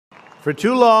For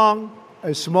too long,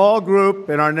 a small group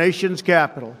in our nation's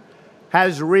capital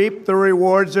has reaped the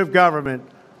rewards of government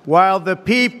while the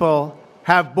people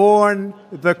have borne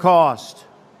the cost.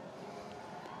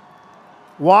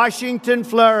 Washington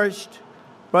flourished,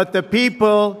 but the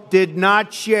people did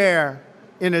not share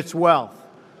in its wealth.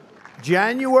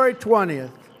 January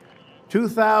 20th,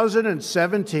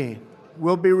 2017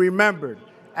 will be remembered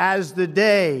as the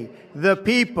day the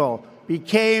people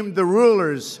became the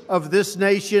rulers of this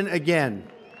nation again.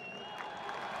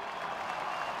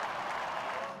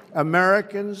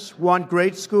 Americans want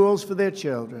great schools for their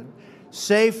children,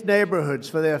 safe neighborhoods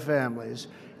for their families,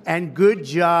 and good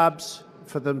jobs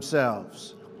for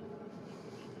themselves.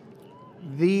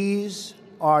 These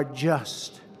are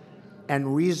just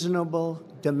and reasonable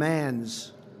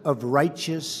demands of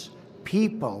righteous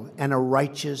people and a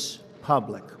righteous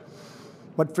public.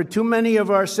 But for too many of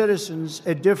our citizens,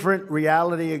 a different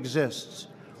reality exists.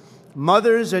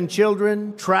 Mothers and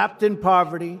children trapped in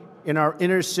poverty in our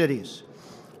inner cities,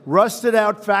 rusted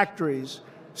out factories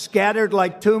scattered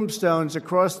like tombstones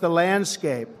across the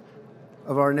landscape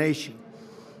of our nation,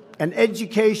 an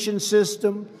education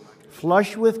system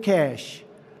flush with cash,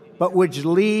 but which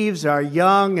leaves our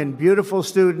young and beautiful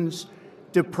students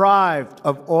deprived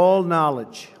of all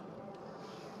knowledge.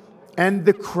 And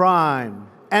the crime,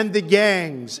 and the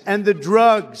gangs, and the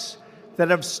drugs that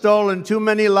have stolen too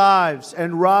many lives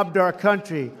and robbed our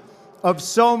country of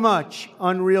so much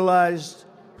unrealized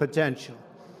potential.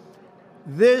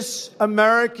 This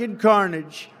American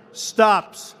carnage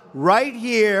stops right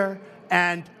here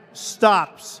and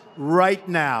stops right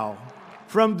now.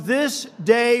 From this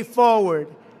day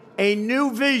forward, a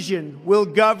new vision will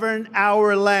govern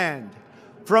our land.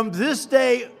 From this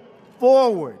day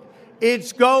forward,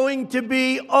 it's going to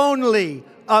be only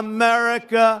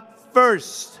America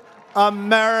first.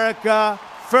 America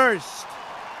first.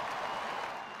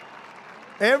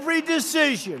 Every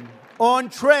decision on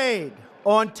trade,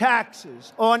 on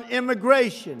taxes, on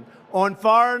immigration, on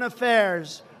foreign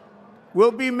affairs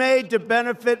will be made to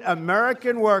benefit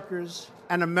American workers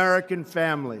and American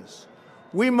families.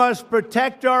 We must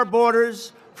protect our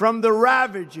borders from the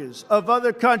ravages of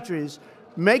other countries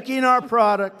making our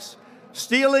products,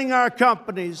 stealing our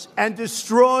companies, and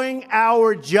destroying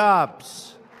our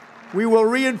jobs. We will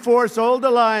reinforce old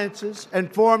alliances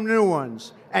and form new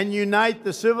ones and unite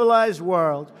the civilized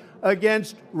world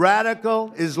against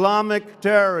radical Islamic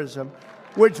terrorism,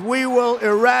 which we will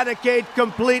eradicate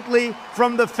completely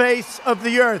from the face of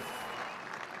the earth.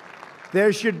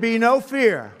 There should be no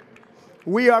fear.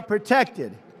 We are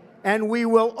protected, and we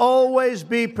will always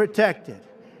be protected.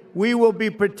 We will be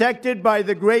protected by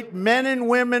the great men and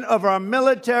women of our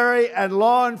military and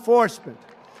law enforcement.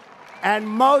 And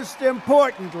most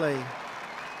importantly,